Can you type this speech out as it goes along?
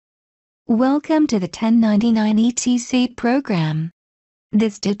Welcome to the 1099 ETC program.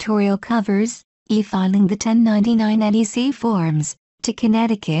 This tutorial covers e-filing the 1099 NEC forms to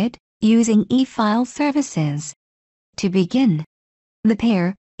Connecticut using e-file services. To begin, the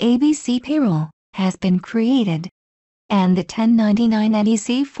pair ABC payroll has been created, and the 1099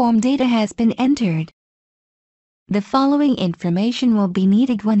 NEC form data has been entered. The following information will be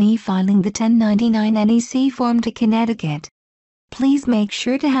needed when e-filing the 1099 NEC form to Connecticut. Please make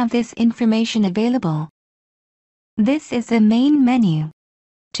sure to have this information available. This is the main menu.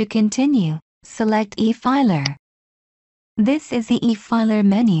 To continue, select e-filer. This is the e-filer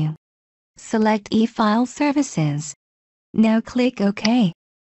menu. Select e-file services. Now click OK.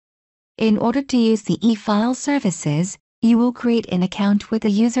 In order to use the e-file services, you will create an account with a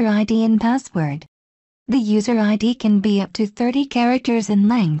user ID and password. The user ID can be up to 30 characters in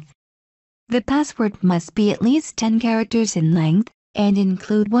length. The password must be at least 10 characters in length, and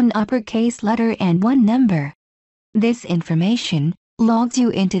include one uppercase letter and one number. This information logs you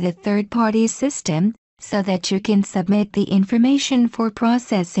into the third-party system, so that you can submit the information for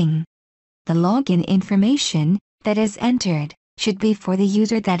processing. The login information that is entered should be for the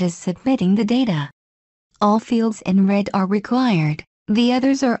user that is submitting the data. All fields in red are required, the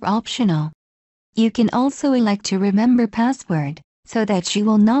others are optional. You can also elect to remember password, so that you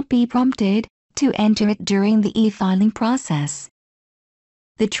will not be prompted to enter it during the e-filing process.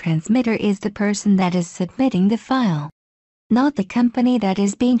 The transmitter is the person that is submitting the file, not the company that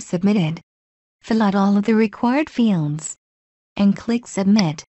is being submitted. Fill out all of the required fields and click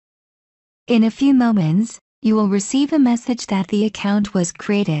Submit. In a few moments, you will receive a message that the account was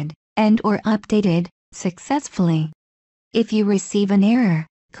created and/or updated successfully. If you receive an error,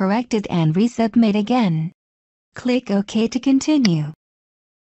 correct it and resubmit again. Click OK to continue.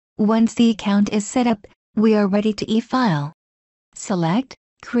 Once the account is set up, we are ready to e-file. Select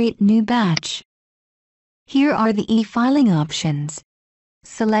Create New Batch. Here are the e-filing options.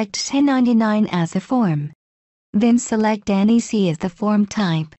 Select 1099 as a form. Then select NEC as the form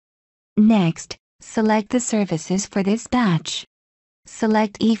type. Next, select the services for this batch.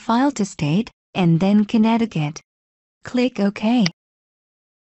 Select e-file to state, and then Connecticut. Click OK.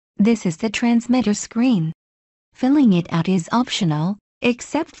 This is the transmitter screen. Filling it out is optional,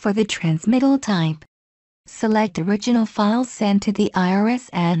 except for the transmittal type. Select Original File Sent to the IRS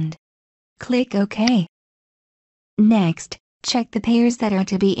and click OK. Next, check the pairs that are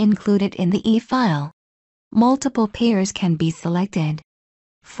to be included in the e-file. Multiple pairs can be selected.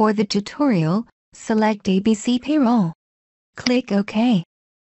 For the tutorial, select ABC Payroll. Click OK.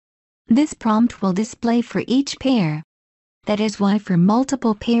 This prompt will display for each pair. That is why for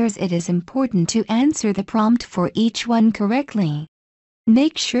multiple pairs it is important to answer the prompt for each one correctly.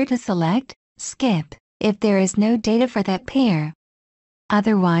 Make sure to select Skip if there is no data for that pair.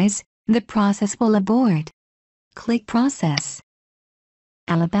 Otherwise, the process will abort. Click Process.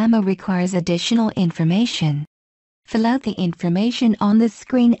 Alabama requires additional information. Fill out the information on the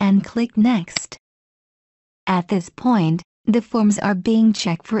screen and click Next. At this point, the forms are being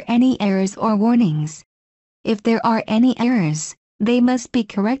checked for any errors or warnings. If there are any errors, they must be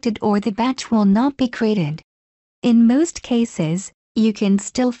corrected or the batch will not be created. In most cases, you can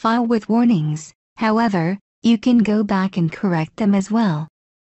still file with warnings, however, you can go back and correct them as well.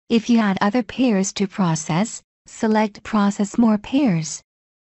 If you had other pairs to process, select Process More Pairs.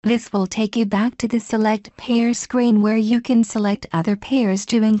 This will take you back to the Select Pair screen where you can select other pairs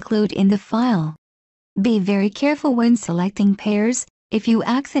to include in the file. Be very careful when selecting pairs. If you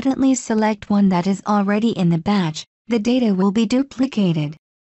accidentally select one that is already in the batch, the data will be duplicated.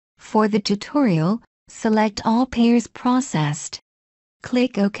 For the tutorial, select All Pairs Processed.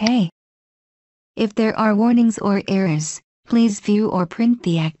 Click OK. If there are warnings or errors, please view or print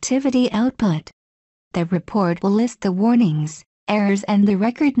the activity output. The report will list the warnings, errors and the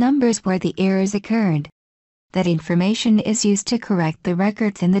record numbers where the errors occurred. That information is used to correct the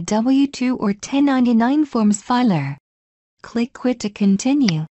records in the W-2 or 1099 forms filer. Click Quit to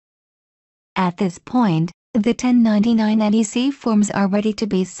continue. At this point, the 1099 NEC forms are ready to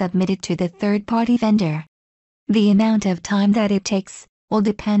be submitted to the third-party vendor. The amount of time that it takes will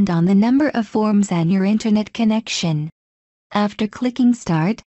depend on the number of forms and your internet connection. After clicking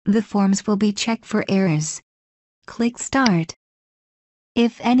Start, the forms will be checked for errors. Click Start.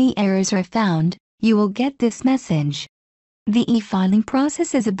 If any errors are found, you will get this message. The e-filing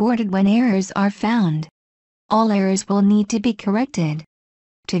process is aborted when errors are found. All errors will need to be corrected.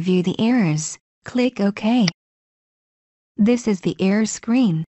 To view the errors, click OK. This is the error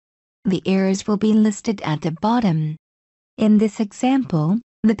screen. The errors will be listed at the bottom. In this example,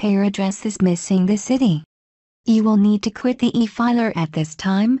 the pair address is missing the city. You will need to quit the e-filer at this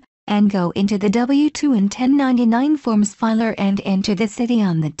time, and go into the W-2 and 1099 forms filer and enter the city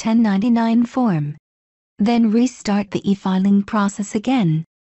on the 1099 form. Then restart the e-filing process again.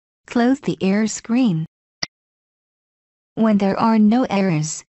 Close the error screen. When there are no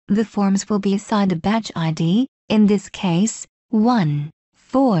errors, the forms will be assigned a batch ID, in this case,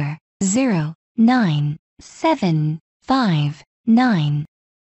 1409759.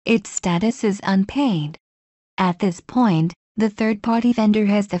 Its status is unpaid. At this point, the third-party vendor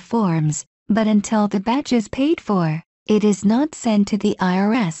has the forms, but until the batch is paid for, it is not sent to the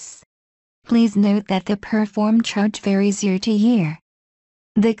IRS. Please note that the per form charge varies year to year.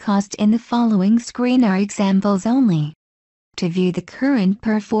 The cost in the following screen are examples only. To view the current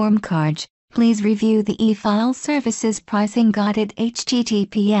per form charge, please review the e-file services pricing guide at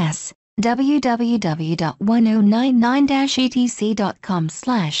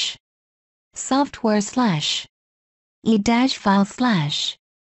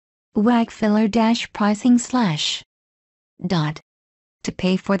To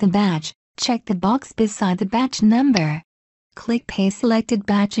pay for the batch, check the box beside the batch number. Click Pay selected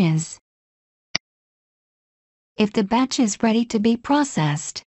batches. If the batch is ready to be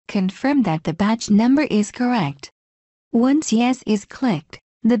processed, confirm that the batch number is correct. Once Yes is clicked,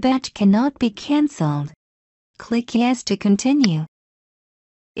 the batch cannot be cancelled. Click Yes to continue.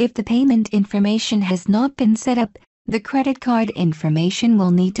 If the payment information has not been set up, the credit card information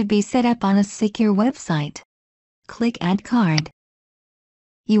will need to be set up on a secure website. Click Add Card.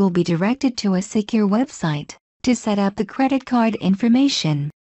 You will be directed to a secure website to set up the credit card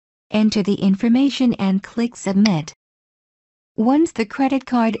information. Enter the information and click Submit. Once the credit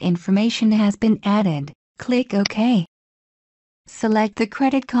card information has been added, click OK. Select the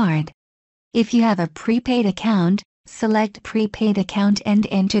credit card. If you have a prepaid account, select Prepaid Account and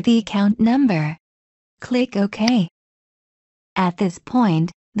enter the account number. Click OK. At this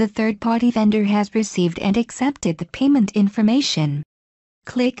point, the third-party vendor has received and accepted the payment information.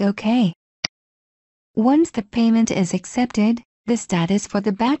 Click OK. Once the payment is accepted, the status for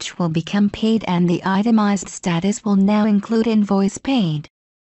the batch will become paid and the itemized status will now include invoice paid.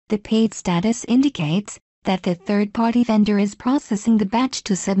 The paid status indicates that the third-party vendor is processing the batch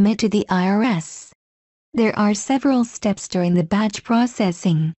to submit to the IRS. There are several steps during the batch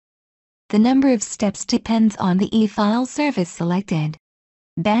processing. The number of steps depends on the e-file service selected.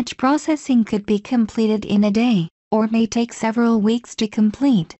 Batch processing could be completed in a day, or may take several weeks to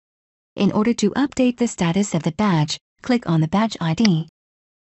complete. In order to update the status of the batch, click on the batch ID.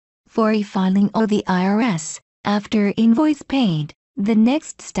 For e-filing or the IRS, after invoice paid, the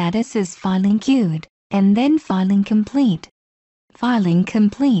next status is filing queued, and then filing complete. Filing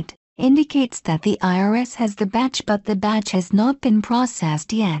complete indicates that the IRS has the batch but the batch has not been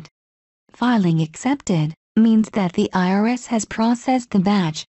processed yet. Filing accepted means that the IRS has processed the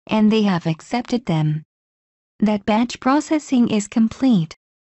batch, and they have accepted them. That batch processing is complete.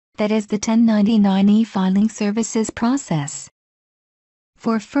 That is the 1099 e-filing services process.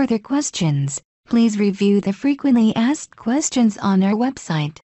 For further questions, please review the frequently asked questions on our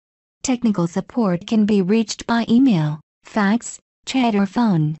website. Technical support can be reached by email, fax, chat or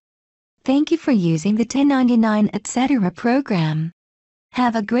phone. Thank you for using the 1099 etc. program.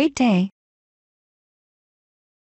 Have a great day.